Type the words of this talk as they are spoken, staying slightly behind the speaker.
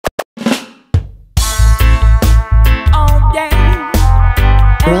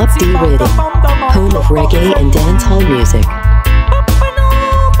Riddim, home of reggae and dancehall music.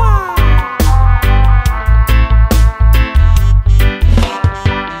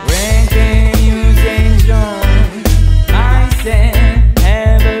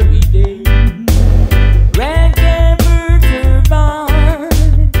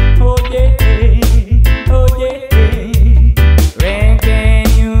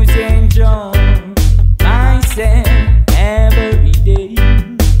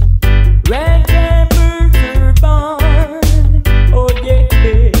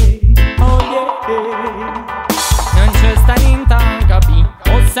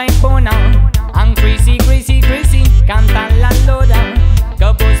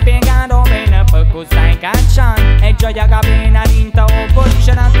 Gioia che appena vinta o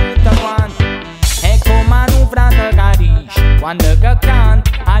polisce a tutta quanta. E come un frate carisce quando che canta.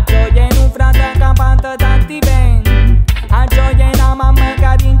 A gioia in un frate che canta tanti bene. A gioia in una mamma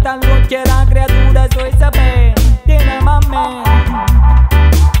che vinta l'occhio e la creatura sui sapere. Tiene mamma.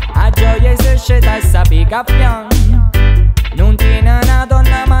 A gioia se sceta e sapere che fianco. Non tiene una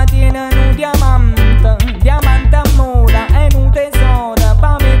donna ma tiene un diamante. Diamante amore e un tesoro.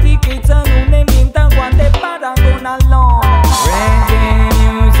 Pa me ricchezza non è niente quando è paragona allora. Reggae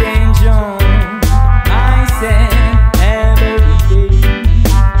music join myself every day.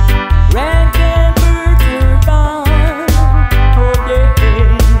 Reggae perturban. Oh yeah,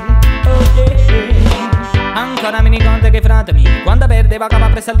 oh yeah. Ancora mi ricordo che frate mi quando perdeva capa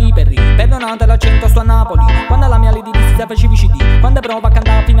presa lì per lì. Perdonate l'accento sto a Napoli. Quando la mia lady si facevi CD. Quando prova a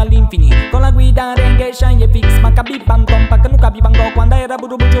cantare fino all'infinito. Con la guida reggae shine e fix. Ma capivan tom pa che non capivan go. Quando era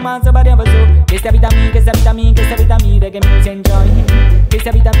pure buccio ma se variava su. Che sia vita mia, che sia vita mia, che sia vita mia. Che mi si enjoy. Che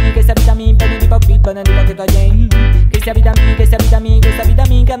sia vita mia, che sia vita mia. Bene di pochi, bene di pochi togliei. Che sia vita mia, che sia vita mia, che sia vita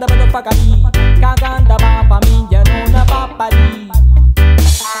mia. Che andava a fa capire. Che canta pa famiglia non papà lì.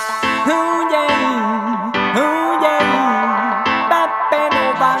 Oh yeah, oh yeah. Peppe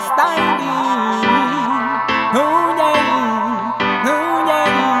non basta lì. Oh yeah, oh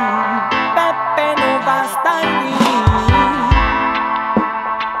yeah. Peppe non basta lì.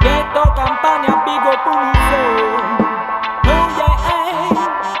 Ghetto, Campania, Bigo, Pulizzo. Oh yeah.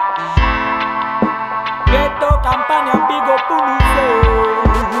 Ghetto, Campania, Bigo, Pulizzo.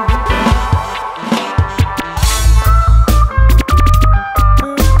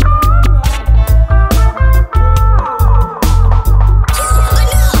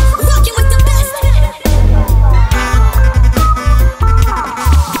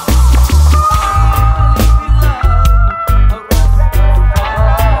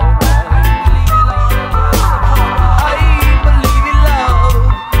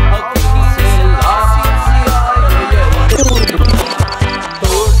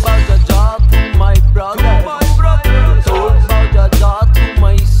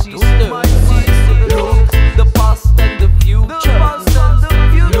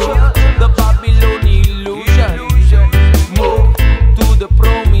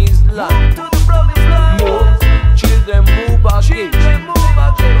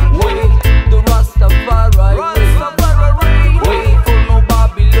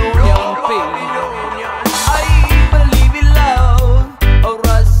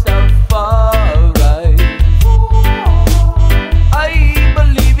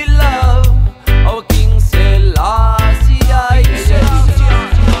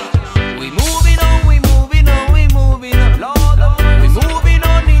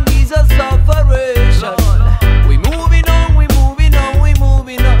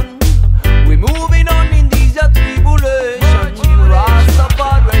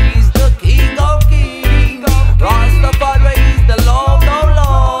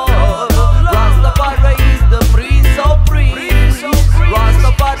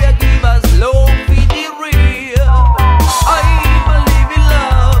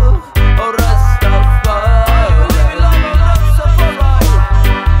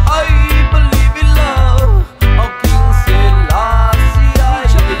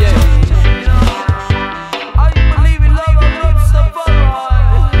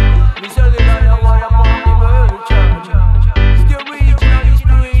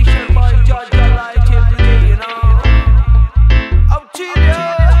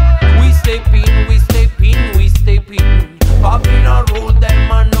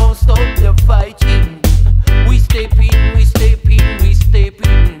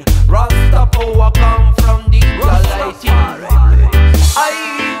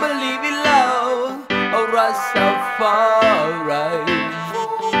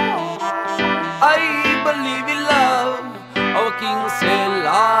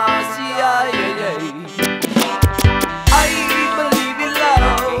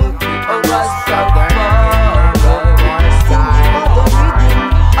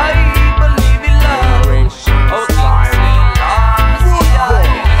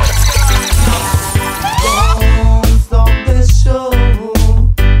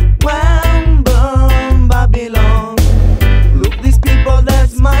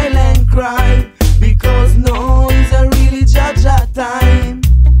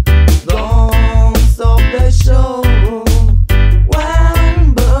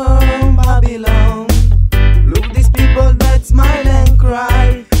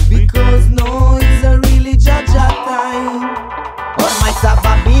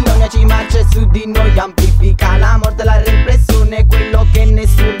 Babilonia ci marcia e su di noi amplifica la morte, la repressione, quello che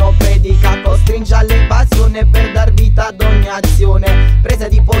nessuno predica. Costringe all'evasione per dar vita ad ogni azione. Presa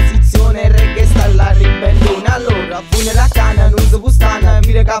di posizione, reggae sta alla ribellione. Allora, fune la canna, non uso bustana,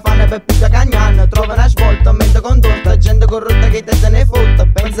 vire che fanno per picca cagnan. Trova una svolta, mente contorta, gente corrotta che te se ne fotta.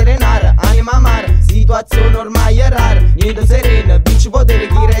 Pensa renara, anima amara, situazione ormai è rara. Niente serena, vinci potere,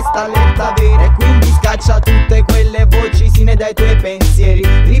 chi resta allerta vera. E quindi scaccia tutte quelle voci sine dai tuoi pensieri.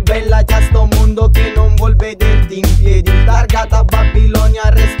 Ribellati a sto mondo che non vuol vederti in piedi. Targata a Babilonia,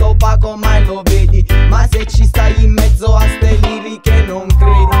 resto opaco mai lo vedi. Ma se ci stai in mezzo a ste liriche non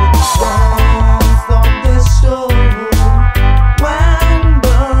credi. Don't stop the show when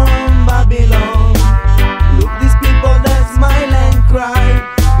burn Babylon. Look these people that smile and cry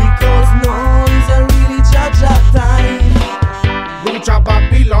because no is a really Jaja time. Brucia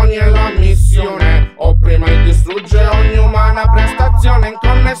Babilonia è la missione, opprima e distrugge ogni umana prestazione. In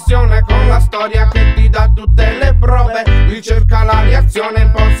connessione con la storia che ti dà tutte le prove, ricerca la reazione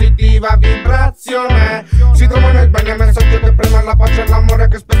in positiva vibrazione. Si trova nel bene messaggio che preme la pace e l'amore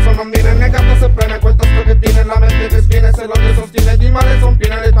che spesso non viene negato. Se preme quel tasto che tiene la mente che sviene, se l'odio sostiene di male son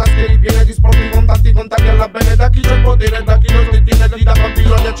piene le tasche ripiene di sporchi contatti, contatti alla bene da chi c'è il potere, da chi lo detiene, ti da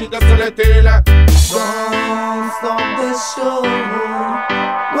Babilonia ci desse le tele. Don't stop the show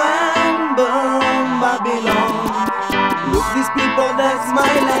when burn Babylon. Look these people that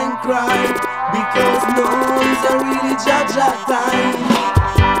smile and cry because no is a really Jaja time.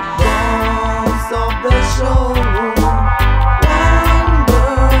 Don't stop the show when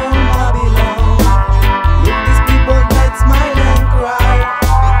burn Babylon. Look these people that smile and cry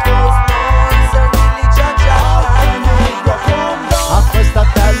because no is a really Jaja time. At first I'm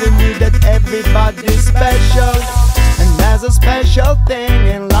telling you that everybody's special and has a special thing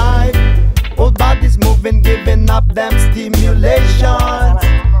in life. Whole body's moving, giving up them stimulations.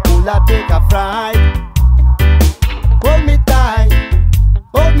 Pull I take a fright. Hold me tight,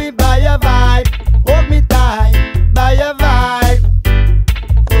 hold me by your vibe. Hold me tight, by your vibe.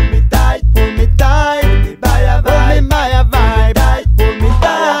 Hold me tight, hold me tight, hold me by your vibe. Hold me by your vibe, hold me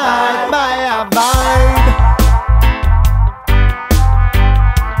tight, by your vibe.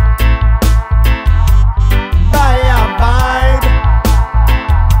 By your vibe.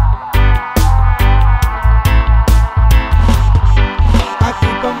 I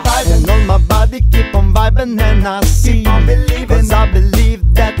keep on vibing, and all my body keep on vibing, and I see, keep on believing, 'cause I believe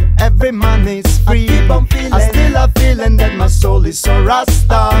that every man is free. I keep on feeling, I still a feeling that my soul is so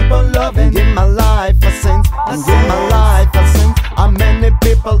Rasta. Keep on loving, give my life a sense, and give my life a sense. How many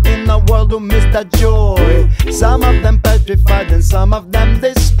people in the world who miss that joy? Some of them petrified and some of them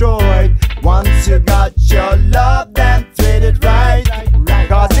destroyed. Once you got your love, then treat it right,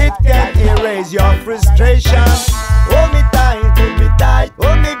 'cause it can erase your frustration. Hold me tight, hold me tight,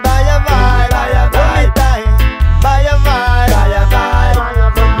 hold me by your vibe, hold me tight, by your vibe, by your vibe.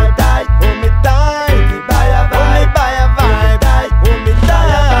 Hold me tight, hold me tight, hold me by your vibe, hold me by your vibe, hold me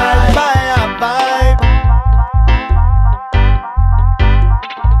tight, by your vibe.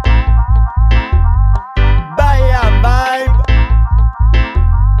 By your vibe.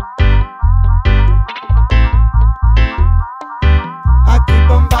 I keep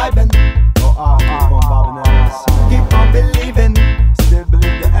on vibing. Oh,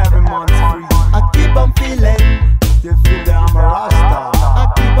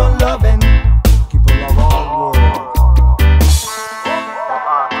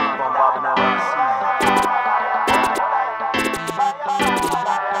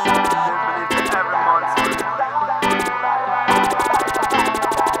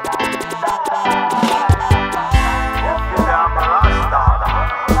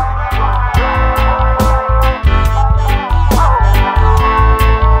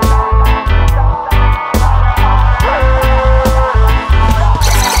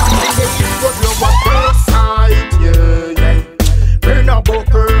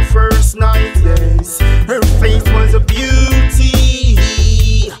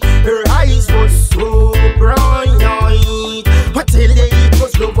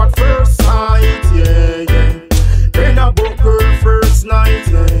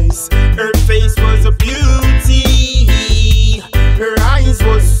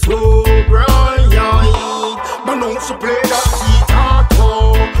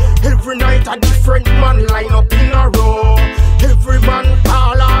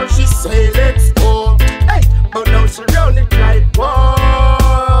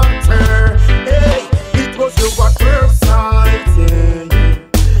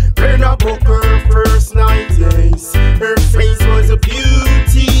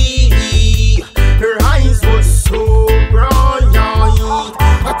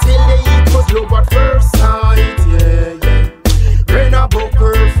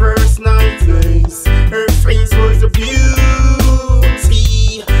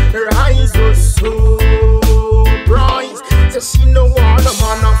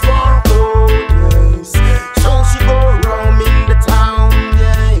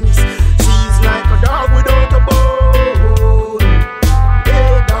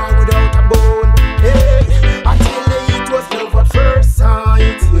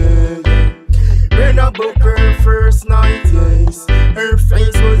 night, yes. Her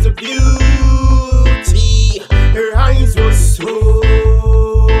face was a beauty, her eyes was so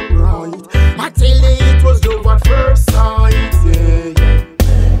bright. I tell you it was love at first sight, yeah, yeah.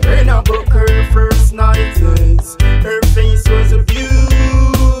 When I broke her first night, yes. Her face was a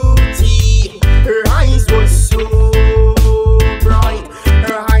beauty, her eyes was so bright.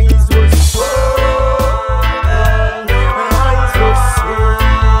 Her eyes was so bright. Her eyes was so bright.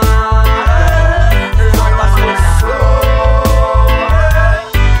 Her eyes was so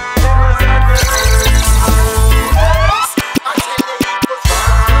bright. I tell you it was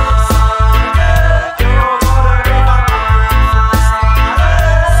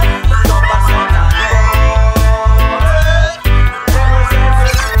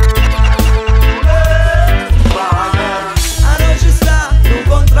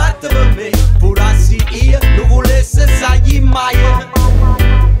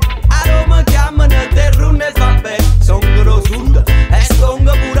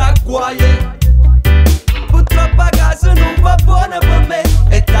purtroppo a casa non va buona per me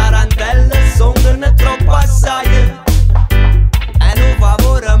e tarantelle sono troppo assai. E non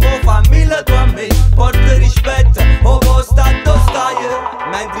favore mo famiglia tu a me, porta rispetto o posta dove stai.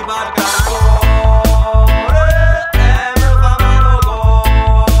 Mentre marca cuore e mi fa mano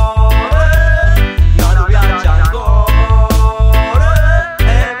cuore, non mi piace ancora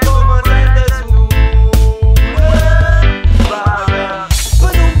e come rende su.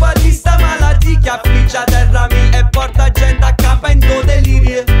 Per un po' di sta malattia che affligge a terra mia e porta gente a campo in tuo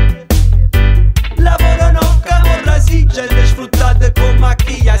delirio. Lavoro no camorra sì, gente sfruttata con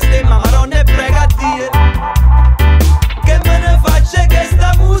macchia, stemma ma non è pregatie. Che me ne faccia che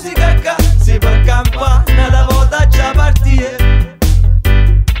sta musica qua si può campare da volta già partire.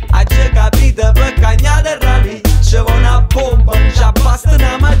 Ha già capito per cagnare il rami ci vuole una bomba, non ci basta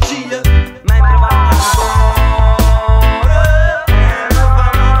una magia. Mentre va a cuore e mi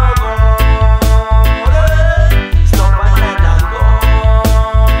fa mano cuore, sto battendo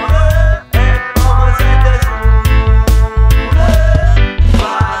ancora e come sente su.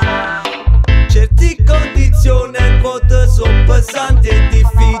 Certi condizioni il voto sono pesanti e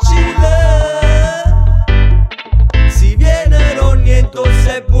difficili. Si viene o niente o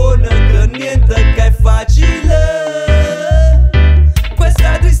se è buono che niente che è facile.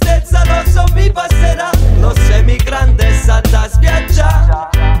 Questa tristezza lo so mi passerà, lo semi grande e sa da spiaggia.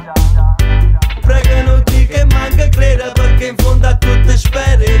 Prego non ti che manca credere perché in fondo a tutte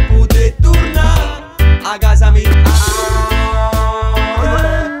spere e poter tornare a casa mia.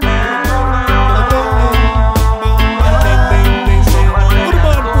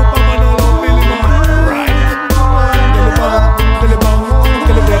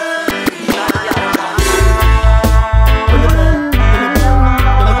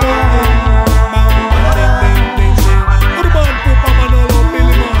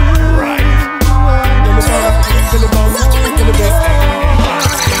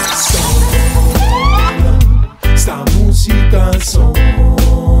 Sta musica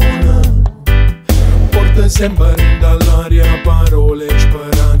suona, porta sempre dall'aria parole,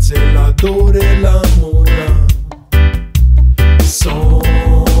 speranze, l'adore e l'amore.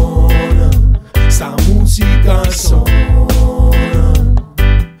 Suona, sta musica suona,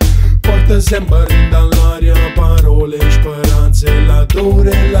 porta sempre dall'aria parole, speranze,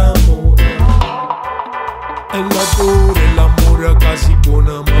 l'adore e l'amore. E l'amore quasi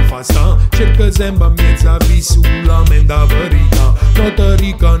buona mi fa sta, cerca sempre mezza visula menda verità. Nota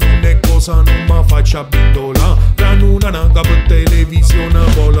rica non è cosa, non mi faccia bindola. Ranuna nanga per televisione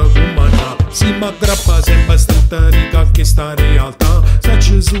vola comanda. Si m'aggrappa sempre stretta rica che sta realtà.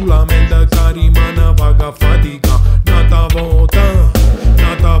 Sacci sulla mente che rimane vaga fatica. Nata vota,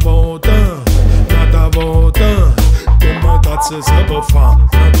 nata vota, nata vota, come cazzo si può fa?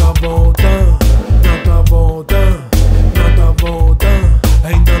 Nata vota, nata vota, nata vota,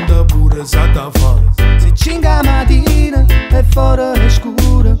 e intanto pure sa da fa. Se 5 mattina e fuori è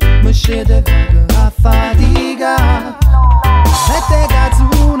scuro, mi scende a fatica. Mette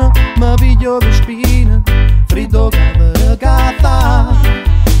cazzuna, mi piglio per spina, fritto che fa.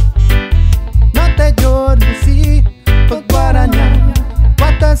 Notte e giorno sì, per guadagnare,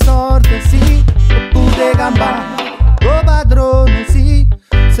 quattro sorte sì, per poter campare. Oh padrone sì,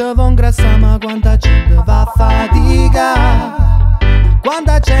 se va ingrassare ma quanta gente va a fatica.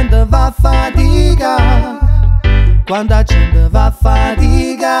 Quanta gente va a fatica, quanta gente va a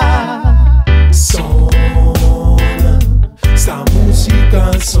fatica. Suona, sta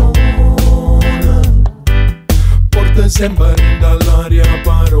musica suona, porta sempre dall'aria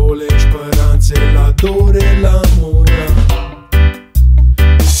parole, speranze, l'adore e l'amore.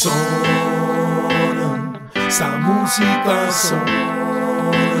 Suona, sta musica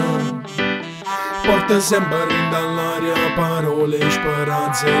suona, porta sempre in dall'aria parole,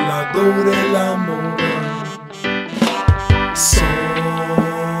 speranze, l'adore e l'amore.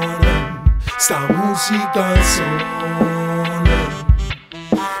 Suona, sta musica suona,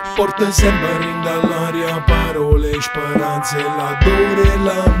 porta sempre in dall'aria parole, speranze, l'adore e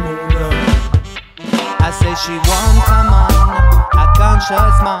l'amore. I say she want a man, a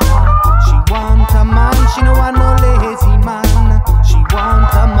conscious man. She want a man, she no want no lazy man. She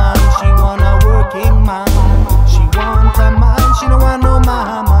want a man, she want a working man. She want a man, she no want no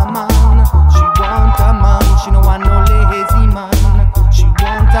mama man. She want a man, she no want no lazy man. She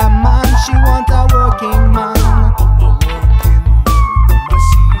want a man, she want a working man. I'm a working man, I'm a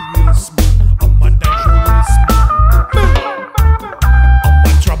serious man, I'm a dangerous man. I'm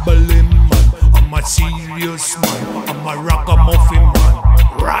a troubling man, I'm a serious man, I'm a ragamuffin man,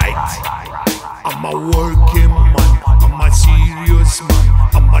 right? I'm a working man, I'm a serious man,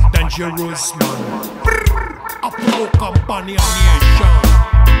 I'm a dangerous man. Up to Campania nation.